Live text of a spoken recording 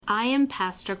I am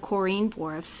Pastor Corrine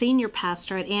Borov, Senior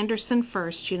Pastor at Anderson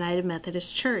First United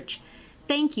Methodist Church.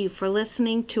 Thank you for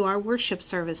listening to our worship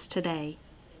service today.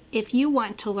 If you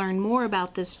want to learn more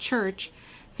about this church,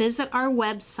 visit our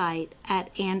website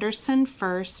at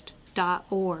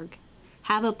andersonfirst.org.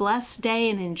 Have a blessed day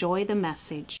and enjoy the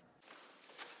message.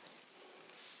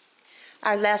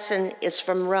 Our lesson is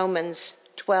from Romans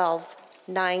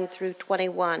 12:9 through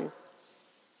 21.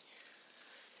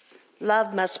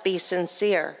 Love must be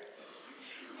sincere.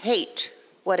 Hate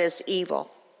what is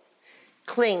evil.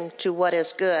 Cling to what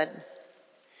is good.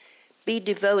 Be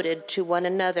devoted to one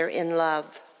another in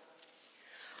love.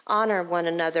 Honor one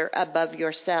another above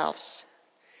yourselves.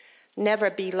 Never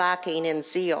be lacking in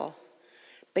zeal,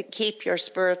 but keep your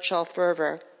spiritual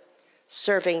fervor,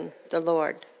 serving the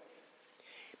Lord.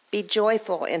 Be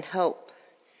joyful in hope,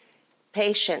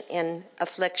 patient in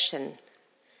affliction,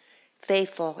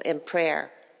 faithful in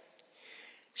prayer.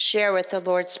 Share with the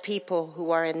Lord's people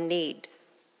who are in need.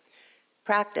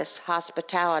 Practice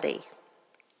hospitality.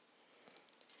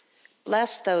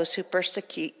 Bless those who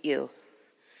persecute you.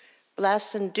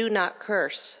 Bless and do not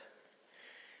curse.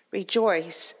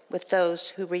 Rejoice with those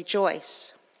who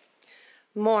rejoice.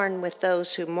 Mourn with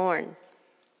those who mourn.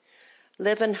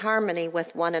 Live in harmony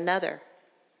with one another.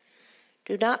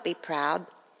 Do not be proud,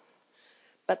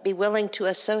 but be willing to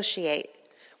associate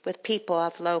with people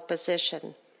of low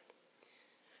position.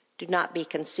 Do not be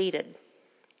conceited.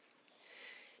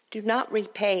 Do not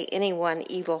repay anyone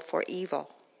evil for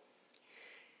evil.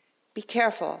 Be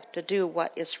careful to do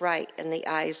what is right in the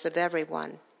eyes of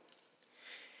everyone.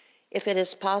 If it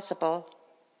is possible,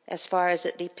 as far as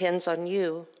it depends on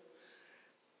you,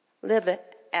 live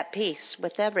at peace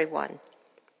with everyone.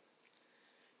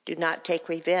 Do not take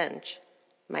revenge,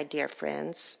 my dear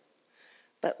friends,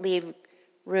 but leave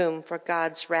room for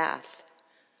God's wrath,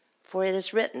 for it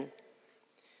is written,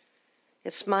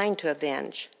 "It's mine to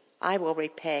avenge, I will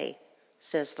repay,"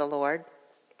 says the Lord.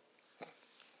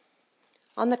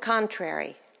 On the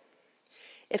contrary,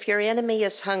 if your enemy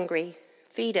is hungry,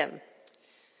 feed him.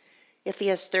 If he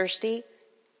is thirsty,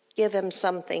 give him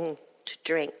something to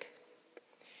drink.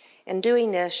 In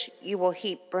doing this, you will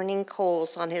heap burning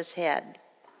coals on his head.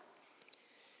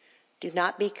 Do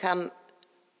not become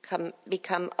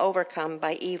overcome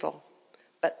by evil,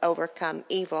 but overcome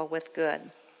evil with good.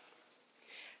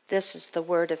 This is the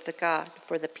word of the God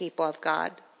for the people of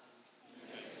God.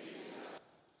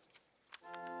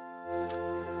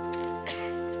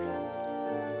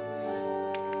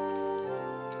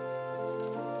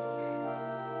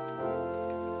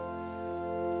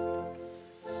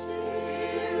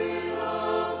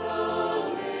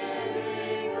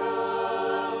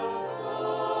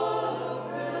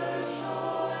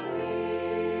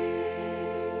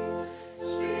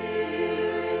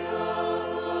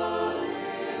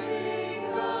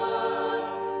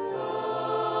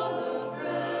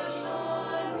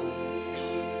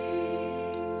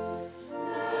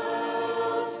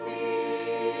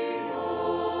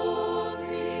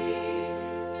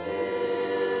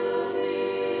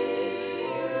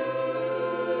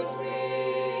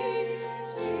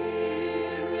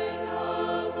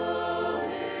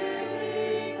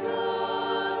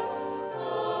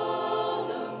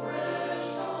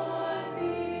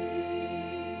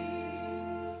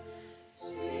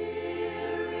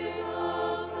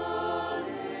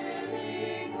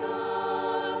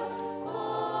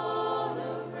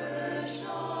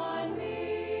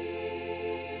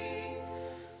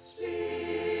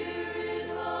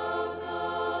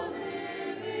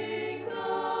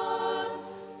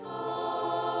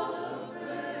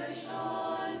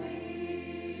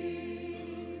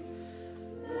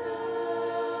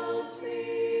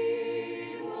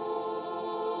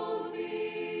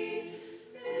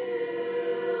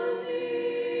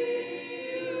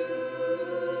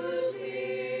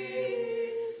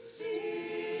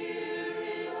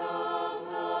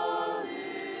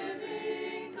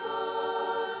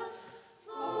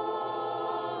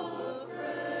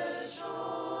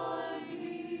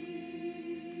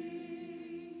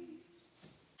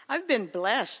 I've been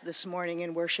blessed this morning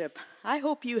in worship. I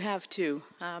hope you have too.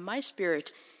 My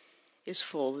spirit is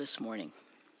full this morning.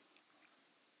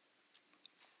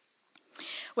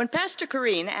 When Pastor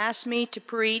Corrine asked me to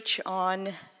preach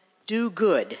on do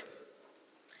good,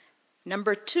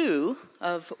 number 2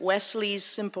 of Wesley's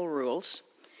Simple Rules,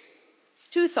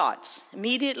 2 thoughts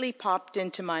immediately popped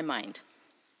into my mind.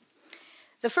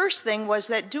 The first thing was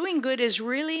that doing good is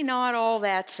really not all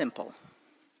that simple.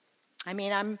 I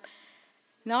mean, I'm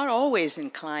not always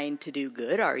inclined to do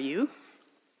good, are you?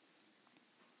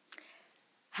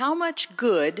 How much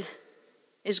good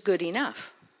is good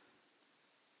enough?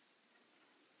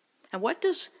 And what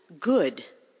does good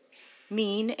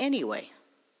mean anyway?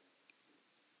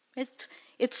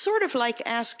 It's sort of like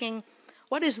asking,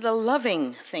 what is the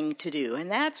loving thing to do? And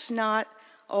that's not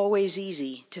always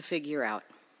easy to figure out.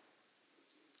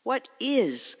 What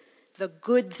is the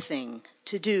good thing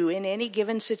to do in any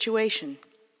given situation?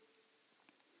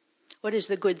 What is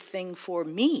the good thing for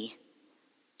me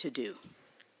to do?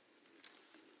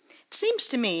 It seems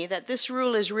to me that this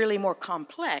rule is really more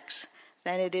complex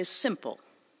than it is simple.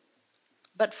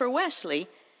 But for Wesley,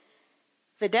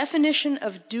 the definition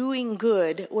of doing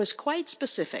good was quite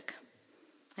specific,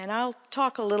 and I'll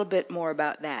talk a little bit more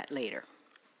about that later.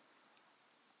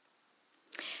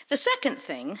 The second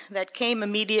thing that came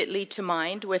immediately to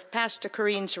mind with Pastor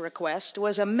Corrine's request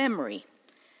was a memory,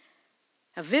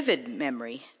 a vivid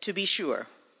memory, to be sure.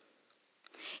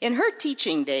 In her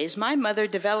teaching days, my mother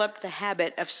developed the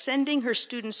habit of sending her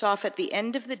students off at the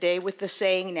end of the day with the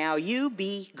saying, "Now you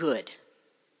be good."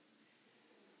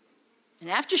 And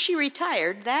after she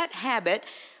retired, that habit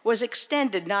was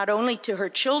extended not only to her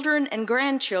children and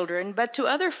grandchildren, but to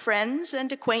other friends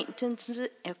and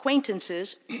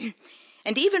acquaintances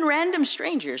and even random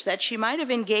strangers that she might have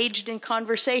engaged in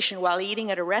conversation while eating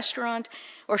at a restaurant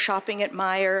or shopping at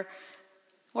Meijer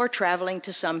or traveling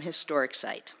to some historic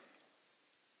site.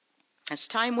 As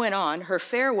time went on, her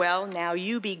farewell, "Now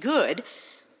you be good,"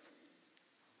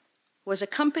 was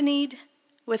accompanied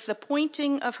with the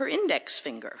pointing of her index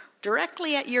finger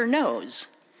directly at your nose,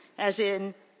 as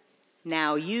in,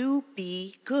 "Now you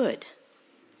be good."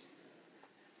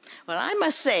 Well, I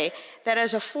must say that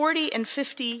as a 40 and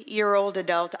 50-year-old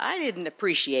adult, I didn't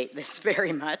appreciate this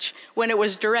very much when it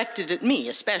was directed at me,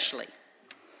 especially.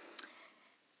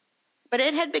 But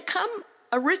it had become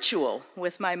a ritual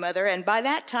with my mother, and by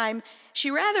that time,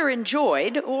 she rather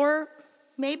enjoyed, or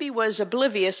maybe was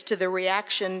oblivious to the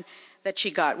reaction that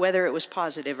she got, whether it was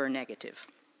positive or negative.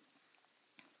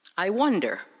 I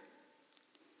wonder,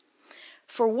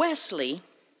 for Wesley,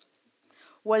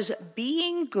 was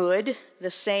being good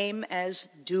the same as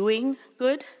doing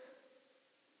good?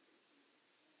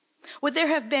 Would there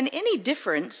have been any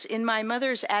difference in my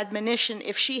mother's admonition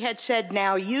if she had said,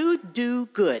 "Now you do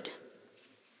good"?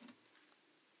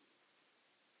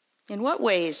 In what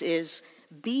ways is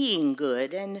being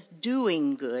good and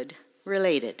doing good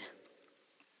related?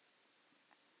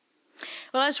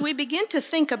 Well, as we begin to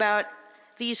think about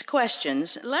these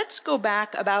questions, let's go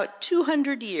back about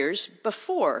 200 years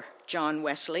before John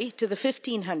Wesley to the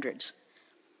 1500s,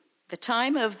 the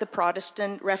time of the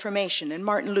Protestant Reformation and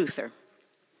Martin Luther.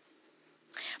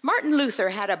 Martin Luther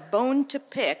had a bone to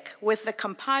pick with the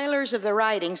compilers of the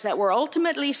writings that were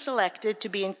ultimately selected to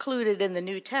be included in the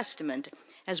New Testament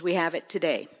as we have it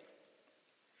today.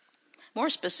 More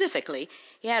specifically,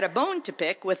 he had a bone to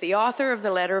pick with the author of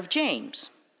the letter of James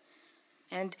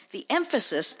and the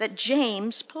emphasis that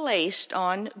James placed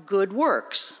on good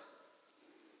works.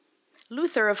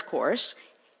 Luther, of course,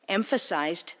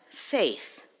 emphasized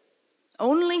faith.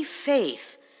 Only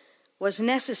faith was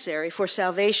necessary for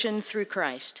salvation through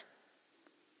Christ.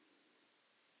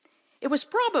 It was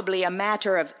probably a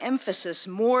matter of emphasis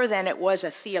more than it was a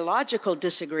theological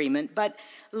disagreement, but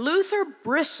Luther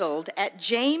bristled at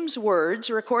James'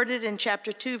 words recorded in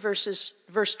chapter 2,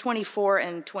 verse 24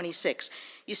 and 26.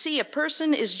 You see, a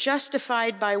person is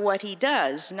justified by what he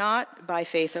does, not by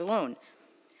faith alone.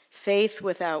 Faith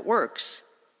without works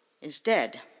is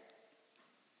dead.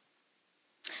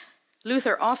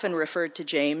 Luther often referred to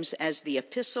James as the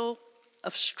epistle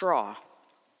of straw.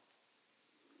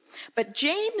 But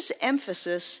James'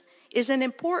 emphasis is an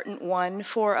important one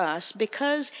for us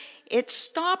because it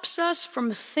stops us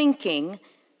from thinking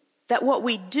that what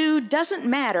we do doesn't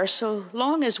matter so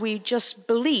long as we just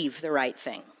believe the right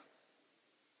thing.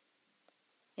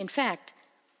 In fact,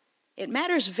 it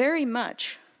matters very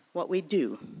much what we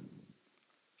do.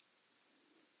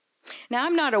 Now,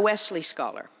 I'm not a Wesley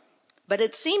scholar, but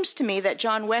it seems to me that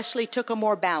John Wesley took a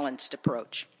more balanced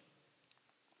approach.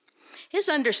 His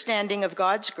understanding of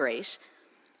God's grace,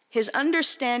 his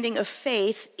understanding of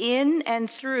faith in and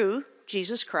through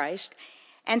Jesus Christ,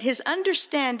 and his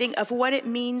understanding of what it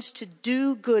means to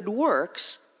do good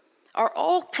works are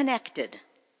all connected,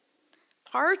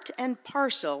 part and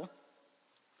parcel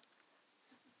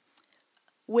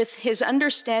with his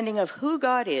understanding of who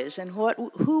God is and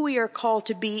who we are called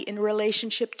to be in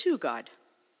relationship to God.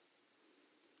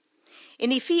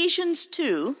 In Ephesians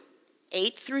 2,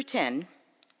 8 through 10,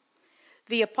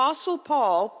 the Apostle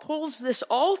Paul pulls this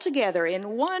all together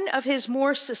in one of his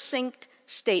more succinct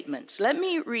statements. Let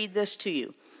me read this to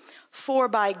you. For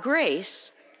by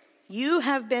grace you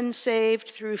have been saved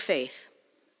through faith.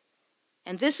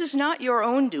 And this is not your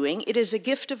own doing, it is a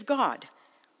gift of God,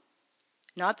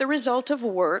 not the result of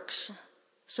works,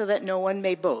 so that no one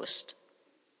may boast.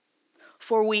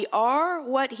 For we are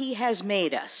what he has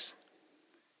made us,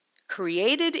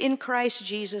 created in Christ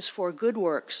Jesus for good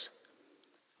works,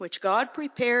 which God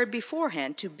prepared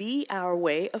beforehand to be our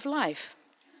way of life.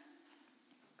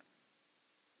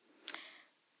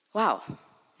 Wow,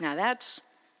 now that's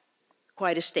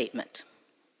quite a statement.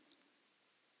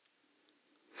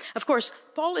 Of course,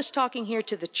 Paul is talking here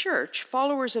to the church,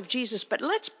 followers of Jesus, but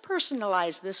let's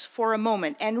personalize this for a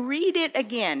moment and read it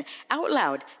again out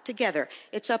loud together.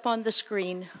 It's up on the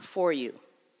screen for you.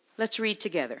 Let's read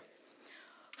together.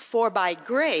 For by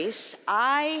grace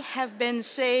I have been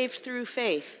saved through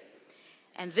faith,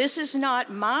 and this is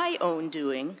not my own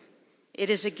doing, it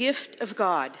is a gift of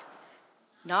God,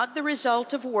 not the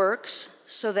result of works,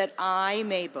 so that I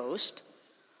may boast.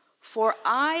 For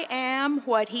I am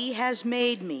what he has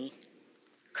made me,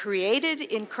 created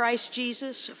in Christ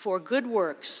Jesus for good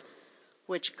works,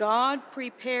 which God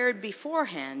prepared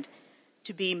beforehand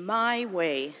to be my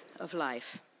way of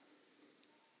life.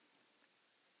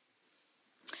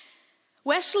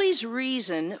 Wesley's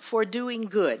reason for doing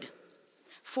good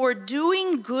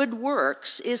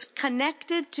works, is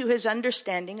connected to his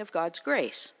understanding of God's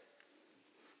grace.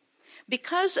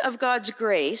 Because of God's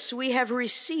grace, we have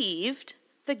received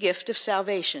the gift of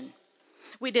salvation.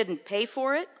 We didn't pay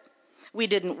for it. We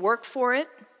didn't work for it.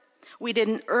 We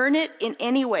didn't earn it in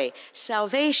any way.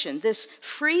 Salvation, this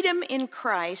freedom in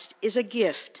Christ, is a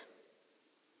gift.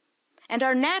 And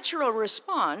our natural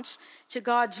response to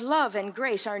God's love and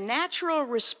grace, our natural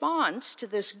response to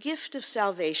this gift of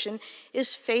salvation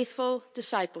is faithful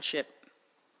discipleship.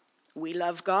 We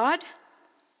love God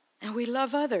and we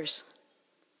love others.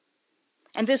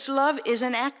 And this love is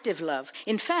an active love.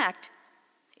 In fact,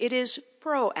 it is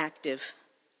proactive.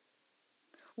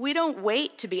 We don't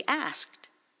wait to be asked.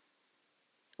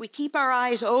 We keep our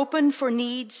eyes open for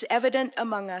needs evident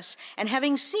among us, and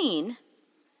having seen,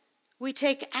 we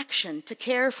take action to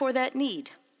care for that need.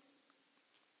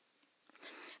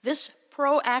 This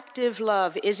proactive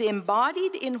love is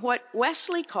embodied in what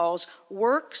Wesley calls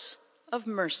works of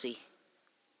mercy.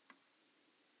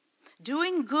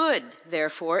 Doing good,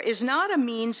 therefore, is not a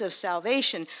means of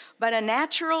salvation, but a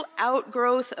natural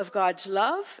outgrowth of God's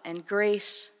love and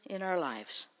grace in our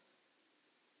lives.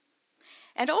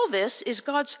 And all this is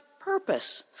God's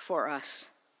purpose for us.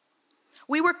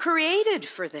 We were created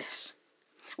for this.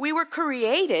 We were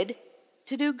created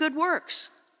to do good works.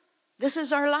 This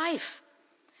is our life.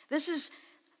 This is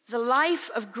the life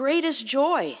of greatest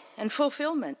joy and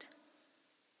fulfillment.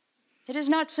 It is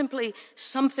not simply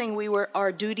something we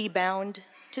are duty bound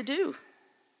to do,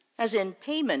 as in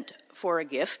payment for a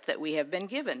gift that we have been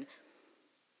given,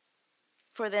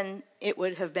 for then it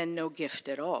would have been no gift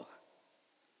at all.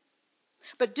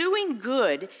 But doing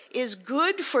good is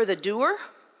good for the doer.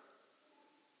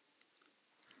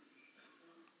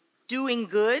 Doing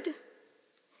good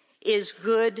is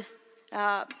good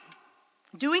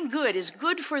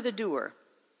for the doer.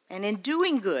 And in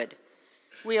doing good,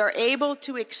 we are able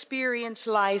to experience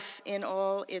life in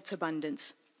all its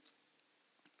abundance.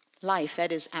 Life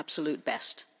at its absolute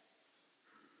best.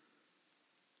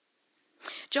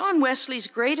 John Wesley's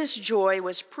greatest joy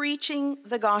was preaching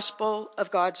the gospel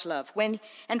of God's love. When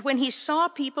he saw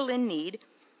people in need,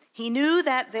 he knew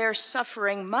that their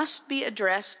suffering must be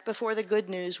addressed before the good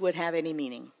news would have any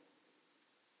meaning.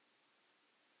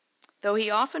 Though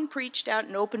he often preached out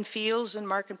in open fields and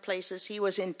marketplaces, he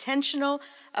was intentional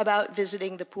about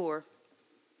visiting the poor.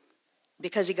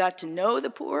 Because he got to know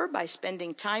the poor by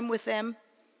spending time with them,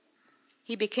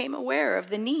 he became aware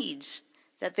of the needs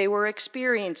that they were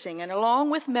experiencing, and along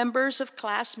with members of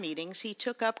class meetings, he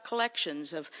took up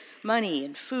collections of money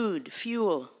and food,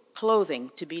 fuel,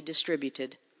 clothing to be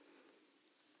distributed.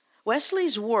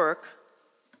 Wesley's work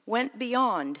went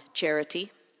beyond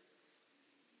charity.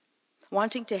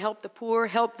 Wanting to help the poor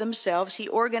help themselves, he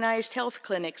organized health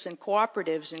clinics and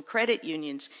cooperatives and credit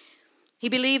unions. He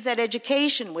believed that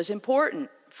education was important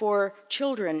for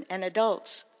children and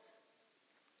adults.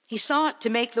 He sought to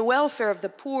make the welfare of the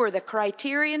poor the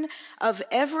criterion of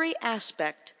every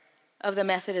aspect of the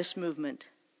Methodist movement.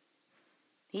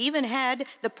 He even had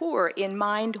the poor in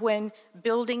mind when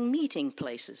building meeting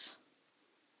places.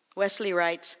 Wesley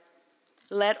writes,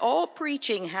 "Let all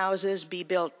preaching houses be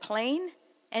built plain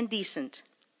and decent,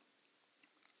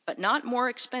 but not more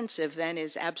expensive than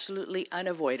is absolutely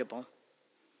unavoidable.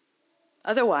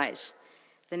 Otherwise,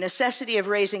 the necessity of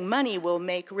raising money will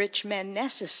make rich men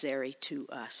necessary to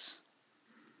us."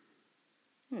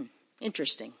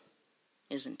 Interesting,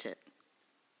 isn't it?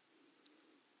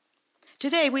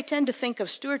 Today, we tend to think of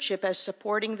stewardship as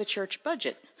supporting the church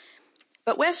budget.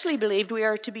 But Wesley believed we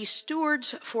are to be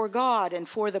stewards for God and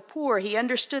for the poor. He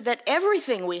understood that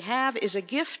everything we have is a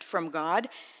gift from God,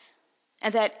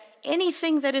 and that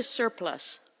anything that is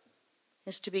surplus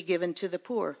is to be given to the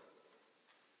poor.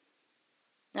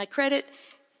 I credit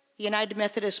United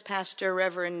Methodist pastor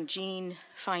Reverend Gene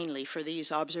Finley for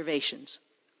these observations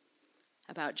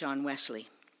about John Wesley.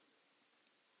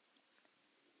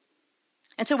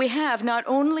 And so we have not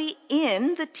only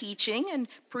in the teaching and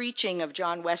preaching of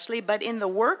John Wesley, but in the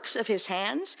works of his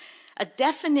hands, a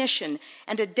definition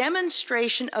and a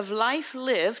demonstration of life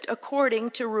lived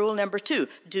according to rule number 2,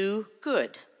 do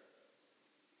good.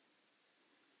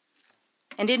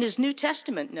 And in his New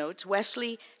Testament notes,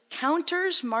 Wesley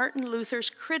counters Martin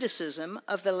Luther's criticism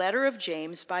of the letter of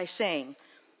James by saying,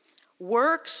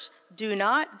 works do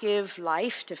not give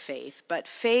life to faith, but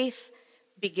faith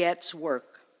begets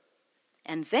work,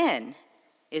 and then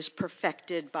is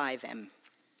perfected by them.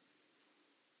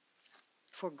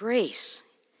 For grace,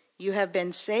 you have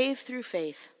been saved through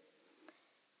faith.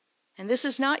 And this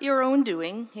is not your own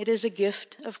doing, it is a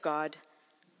gift of God,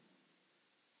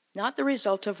 not the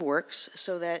result of works,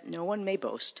 so that no one may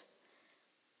boast.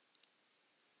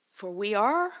 For we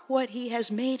are what he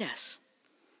has made us,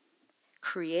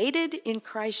 created in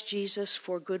Christ Jesus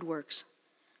for good works,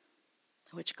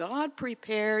 which God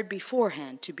prepared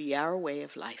beforehand to be our way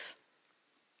of life.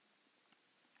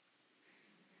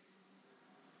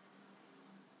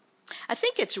 I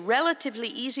think it's relatively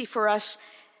easy for us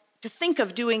to think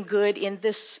of doing good in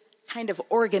this kind of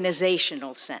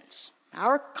organizational sense.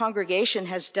 Our congregation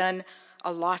has done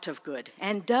a lot of good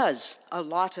and does a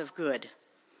lot of good.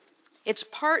 It's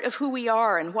part of who we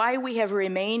are and why we have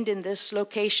remained in this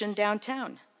location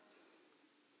downtown.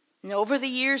 And over the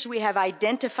years, we have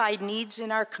identified needs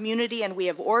in our community and we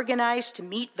have organized to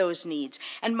meet those needs.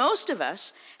 And most of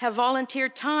us have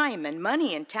volunteered time and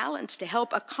money and talents to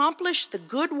help accomplish the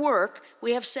good work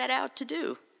we have set out to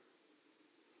do.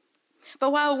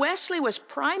 But while Wesley was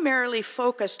primarily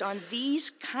focused on these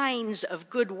kinds of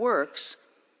good works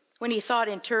when he thought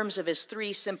in terms of his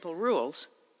 3 simple rules,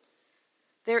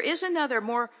 there is another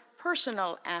more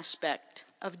personal aspect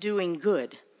of doing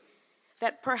good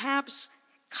that perhaps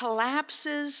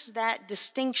collapses that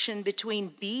distinction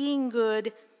between being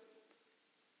good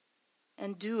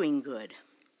and doing good.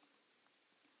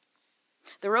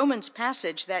 The Romans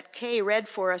passage that Kay read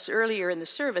for us earlier in the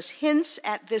service hints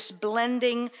at this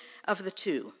blending of the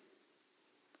two.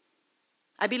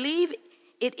 I believe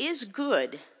it is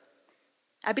good.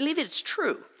 I believe it's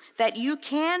true that you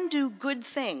can do good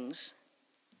things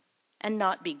and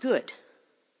not be good.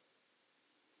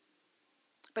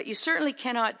 But you certainly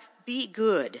cannot be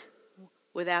good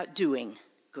without doing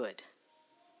good.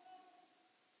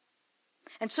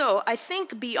 And so I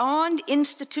think beyond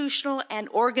institutional and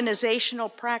organizational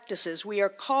practices, we are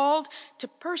called to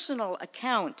personal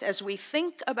account as we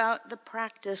think about the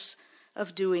practice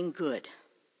of doing good.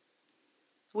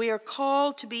 We are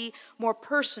called to be more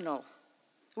personal.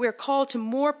 We are called to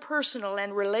more personal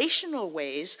and relational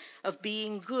ways of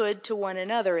being good to one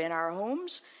another in our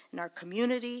homes, in our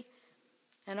community,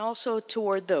 and also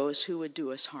toward those who would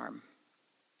do us harm.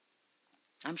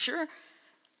 I'm sure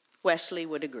Wesley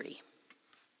would agree.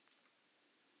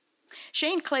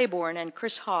 Shane Claiborne and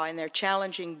Chris Haw, in their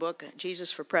challenging book,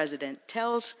 Jesus for President,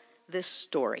 tells this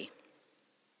story.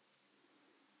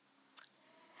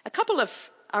 A couple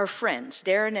of our friends,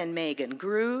 Darren and Megan,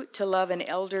 grew to love an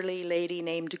elderly lady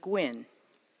named Gwen,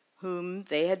 whom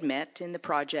they had met in the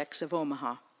projects of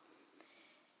Omaha.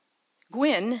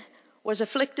 Gwen was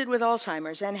afflicted with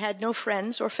Alzheimer's and had no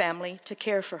friends or family to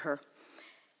care for her.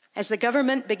 As the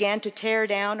government began to tear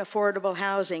down affordable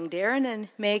housing, Darren and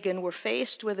Megan were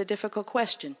faced with a difficult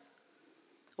question.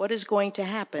 What is going to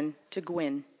happen to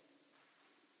Gwen?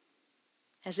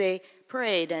 As they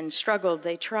prayed and struggled,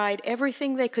 they tried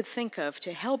everything they could think of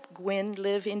to help Gwen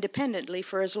live independently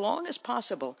for as long as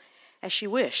possible, as she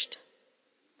wished.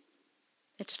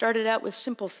 It started out with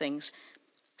simple things,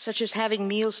 such as having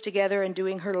meals together and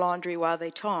doing her laundry while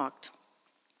they talked.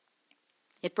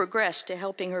 It progressed to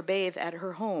helping her bathe at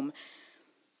her home,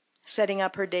 setting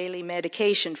up her daily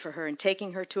medication for her and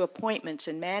taking her to appointments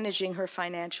and managing her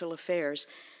financial affairs.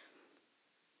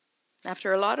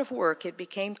 After a lot of work, it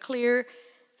became clear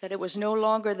that it was no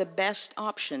longer the best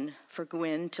option for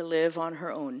Gwen to live on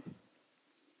her own.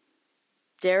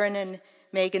 Darren and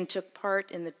Megan took part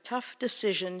in the tough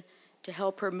decision to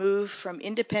help her move from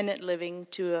independent living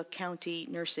to a county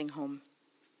nursing home.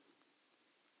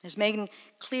 As Megan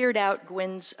cleared out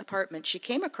Gwen's apartment, she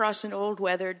came across an old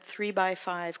weathered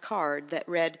 3x5 card that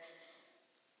read,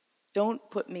 "Don't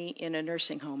put me in a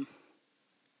nursing home."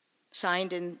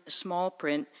 Signed in small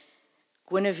print,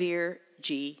 Guinevere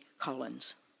G.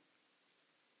 Collins.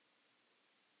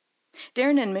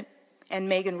 Darren and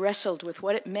Megan wrestled with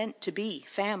what it meant to be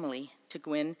family to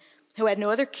Gwyn, who had no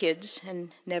other kids and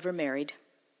never married.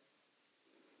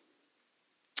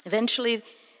 Eventually,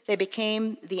 they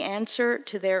became the answer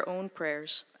to their own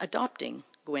prayers, adopting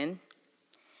Gwyn.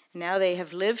 Now they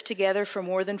have lived together for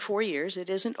more than 4 years. It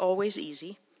isn't always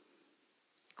easy.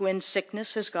 Gwyn's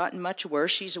sickness has gotten much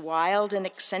worse. She's a wild and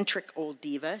eccentric old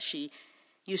diva. She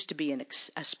used to be an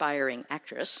aspiring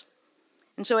actress.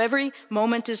 And so every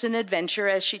moment is an adventure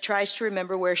as she tries to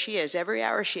remember where she is. Every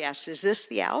hour she asks, is this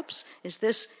the Alps? Is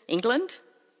this England?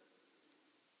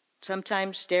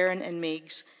 Sometimes Darren and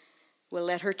Meigs will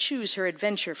let her choose her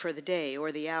adventure for the day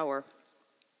or the hour.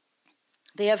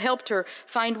 They have helped her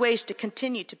find ways to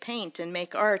continue to paint and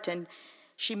make art, and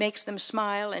she makes them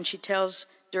smile, and she tells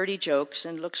dirty jokes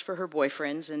and looks for her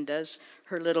boyfriends and does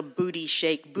her little booty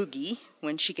shake boogie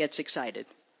when she gets excited.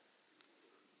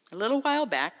 A little while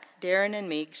back, Darren and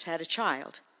Meigs had a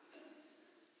child,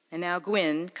 and now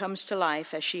Gwyn comes to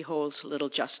life as she holds little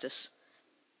Justice.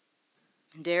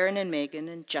 And Darren and Megan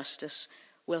and Justice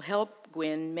will help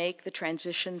Gwyn make the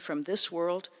transition from this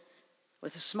world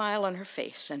with a smile on her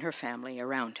face and her family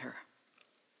around her.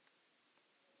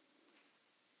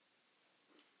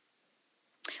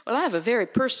 Well, I have a very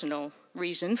personal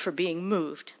reason for being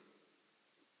moved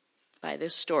by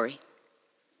this story.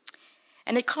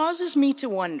 And it causes me to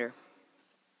wonder,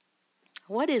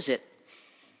 what is it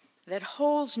that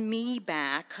holds me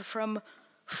back from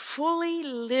fully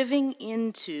living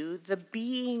into the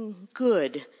being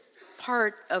good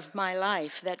part of my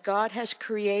life that God has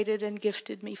created and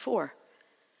gifted me for?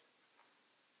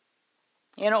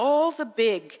 In all the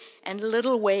big and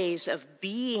little ways of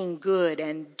being good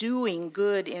and doing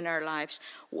good in our lives,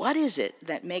 what is it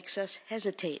that makes us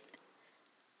hesitate?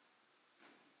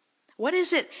 What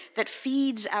is it that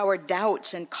feeds our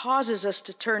doubts and causes us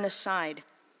to turn aside?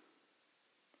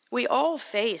 We all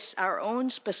face our own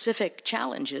specific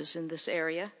challenges in this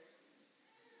area.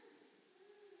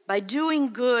 But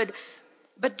doing good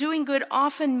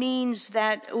often means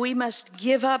that we must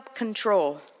give up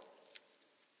control.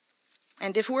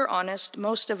 And if we're honest,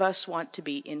 most of us want to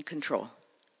be in control.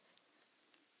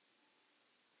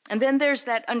 And then there's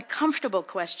that uncomfortable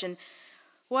question,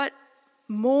 what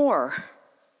more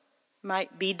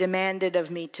might be demanded of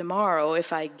me tomorrow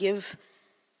if I give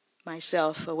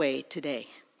myself away today?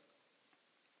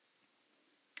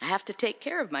 I have to take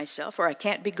care of myself or I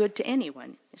can't be good to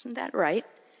anyone. Isn't that right?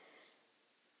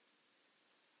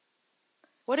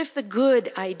 What if the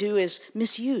good I do is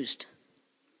misused,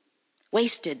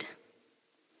 wasted,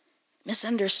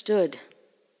 misunderstood,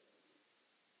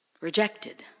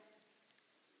 rejected?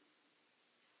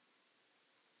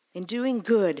 In doing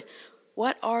good,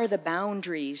 what are the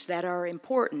boundaries that are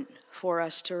important for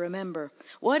us to remember?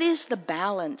 What is the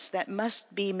balance that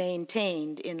must be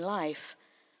maintained in life?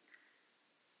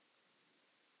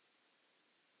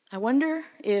 I wonder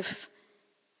if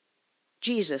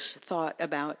Jesus thought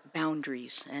about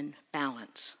boundaries and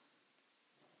balance.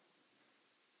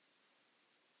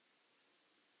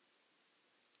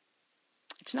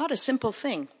 It's not a simple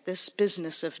thing, this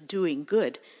business of doing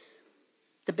good.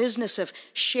 The business of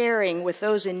sharing with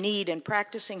those in need and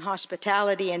practicing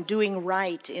hospitality and doing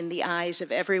right in the eyes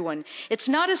of everyone. It's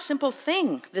not a simple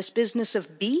thing, this business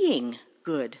of being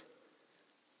good,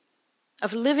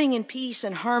 of living in peace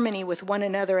and harmony with one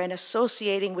another and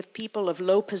associating with people of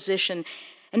low position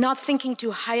and not thinking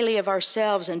too highly of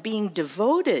ourselves and being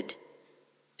devoted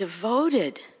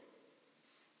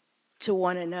to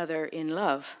one another in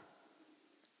love.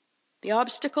 The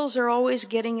obstacles are always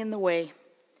getting in the way,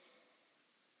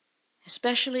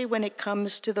 especially when it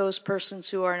comes to those persons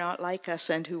who are not like us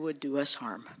and who would do us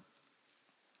harm.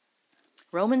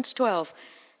 Romans 12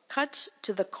 cuts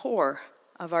to the core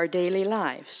of our daily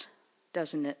lives,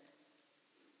 doesn't it?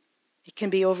 It can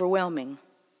be overwhelming.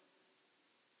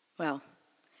 Well,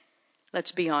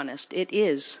 let's be honest, it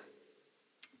is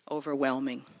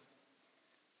overwhelming.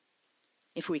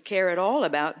 If we care at all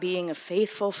about being a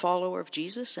faithful follower of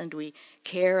Jesus and we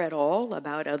care at all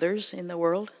about others in the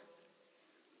world.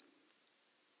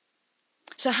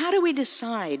 So how do we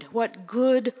decide what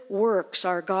good works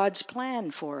are God's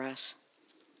plan for us?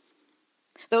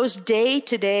 Those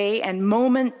day-to-day and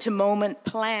moment-to-moment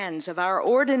plans of our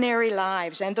ordinary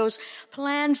lives and those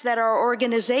plans that are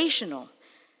organizational,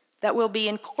 that will be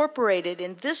incorporated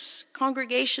in this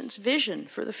congregation's vision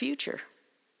for the future.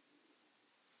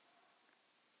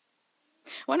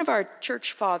 One of our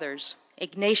church fathers,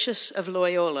 Ignatius of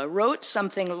Loyola, wrote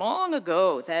something long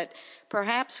ago that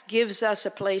perhaps gives us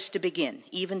a place to begin,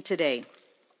 even today.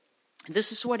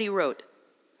 This is what he wrote.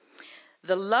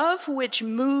 The love which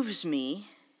moves me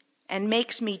and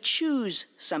makes me choose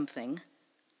something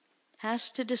has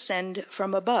to descend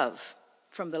from above,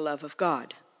 from the love of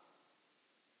God.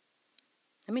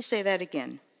 Let me say that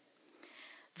again.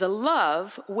 The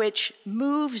love which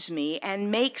moves me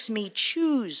and makes me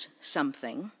choose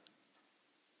something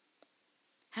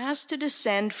has to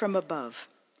descend from above,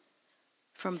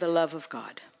 from the love of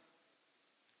God.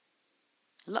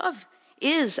 Love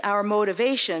is our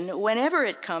motivation whenever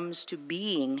it comes to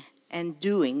being and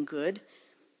doing good.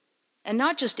 And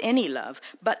not just any love,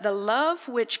 but the love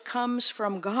which comes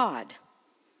from God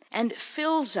and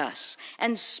fills us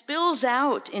and spills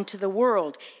out into the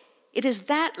world. It is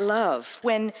that love,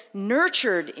 when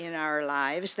nurtured in our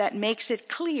lives, that makes it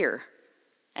clear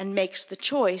and makes the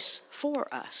choice for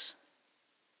us.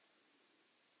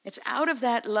 It's out of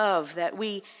that love that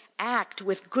we act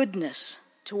with goodness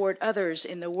toward others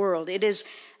in the world. It is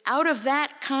out of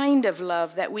that kind of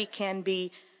love that we can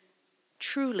be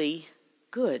truly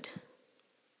good.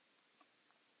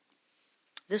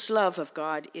 This love of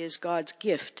God is God's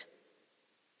gift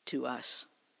to us.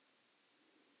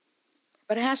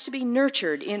 But it has to be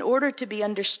nurtured in order to be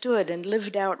understood and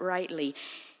lived out rightly.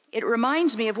 It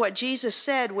reminds me of what Jesus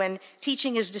said when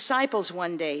teaching his disciples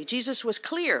one day. Jesus was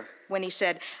clear when he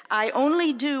said, "I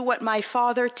only do what my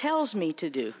Father tells me to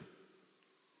do."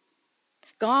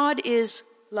 God is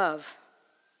love.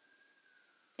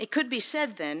 It could be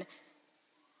said then,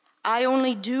 I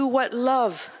only do what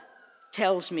love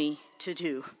tells me to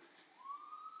do.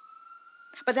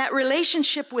 But that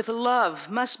relationship with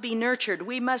love must be nurtured.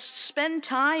 We must spend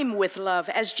time with love,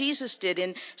 as Jesus did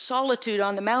in solitude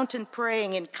on the mountain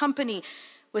praying, in company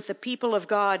with the people of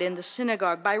God in the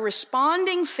synagogue, by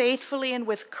responding faithfully and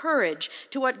with courage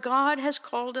to what God has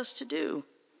called us to do.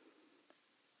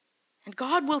 And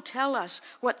God will tell us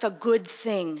what the good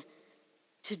thing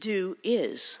to do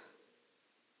is.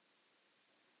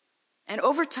 And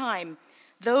over time,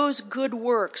 those good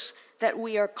works that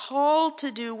we are called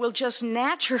to do will just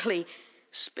naturally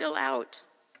spill out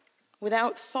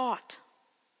without thought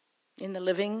in the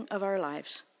living of our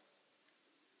lives.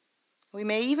 We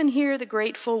may even hear the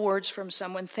grateful words from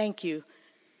someone, "Thank you.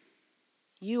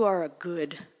 You are a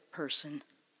good person."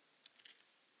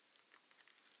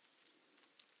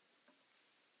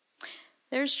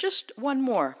 There's just one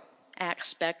more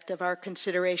aspect of our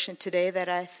consideration today that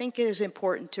I think it is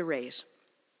important to raise.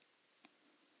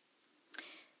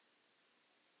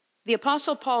 The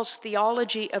Apostle Paul's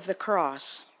theology of the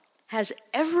cross has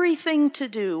everything to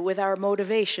do with our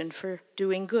motivation for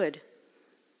doing good.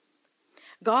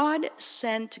 God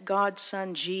sent God's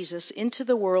Son Jesus into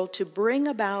the world to bring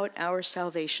about our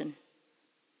salvation.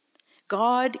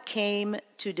 God came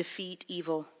to defeat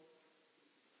evil.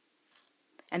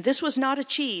 And this was not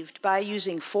achieved by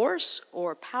using force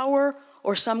or power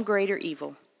or some greater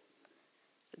evil.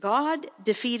 God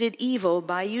defeated evil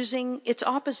by using its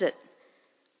opposite,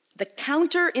 the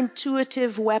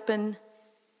counterintuitive weapon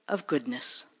of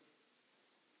goodness.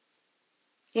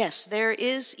 Yes, there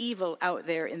is evil out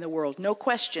there in the world, no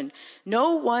question.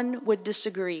 No one would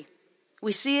disagree.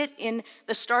 We see it in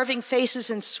the starving faces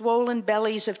and swollen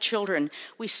bellies of children.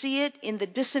 We see it in the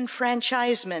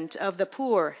disenfranchisement of the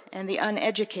poor and the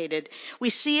uneducated.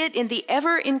 We see it in the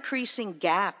ever-increasing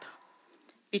gap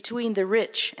between the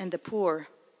rich and the poor.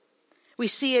 We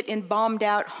see it in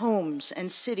bombed-out homes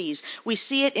and cities. We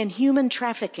see it in human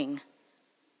trafficking.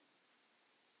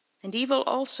 And evil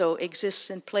also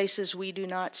exists in places we do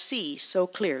not see so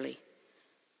clearly.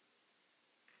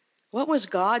 What was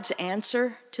God's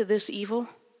answer to this evil?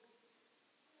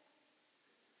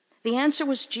 The answer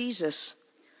was Jesus,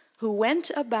 who went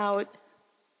about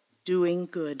doing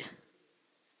good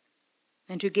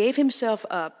and who gave himself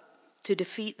up to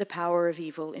defeat the power of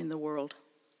evil in the world.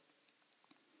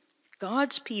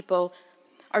 God's people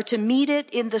are to meet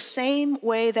it in the same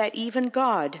way that even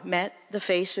God met the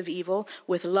face of evil,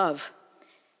 with love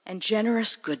and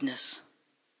generous goodness.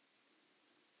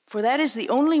 For that is the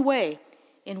only way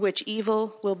in which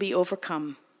evil will be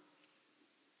overcome.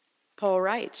 Paul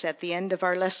writes at the end of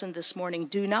our lesson this morning,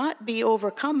 "Do not be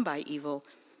overcome by evil,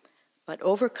 but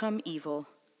overcome evil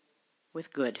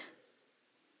with good."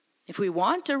 If we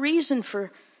want a reason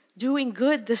for doing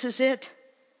good, this is it.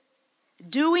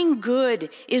 Doing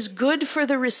good is good for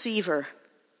the receiver.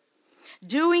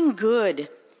 Doing good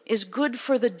is good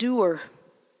for the doer.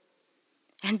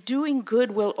 And doing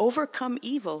good will overcome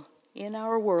evil in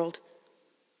our world.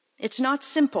 It's not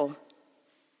simple,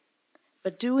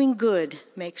 but doing good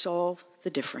makes all the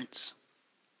difference.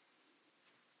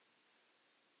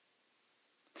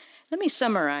 Let me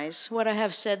summarize what I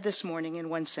have said this morning in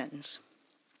one sentence.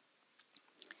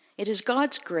 It is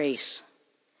God's grace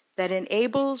that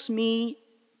enables me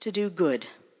to do good.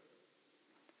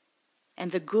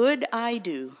 And the good I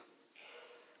do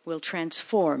will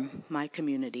transform my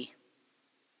community.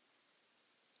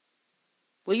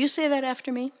 Will you say that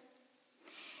after me?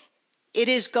 It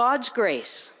is God's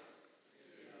grace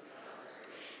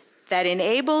that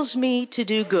enables me to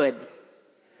do good.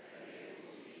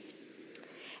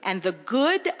 And the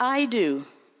good I do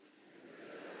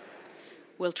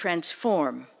will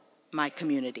transform my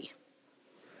community.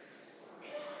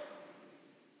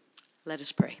 Let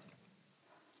us pray.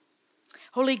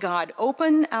 Holy God,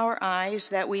 open our eyes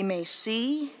that we may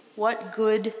see what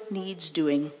good needs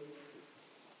doing.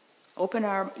 Open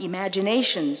our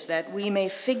imaginations that we may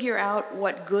figure out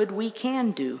what good we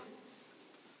can do.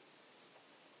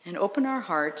 And open our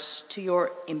hearts to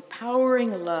your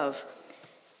empowering love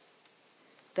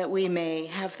that we may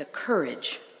have the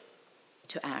courage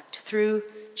to act. Through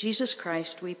Jesus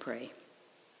Christ we pray.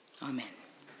 Amen.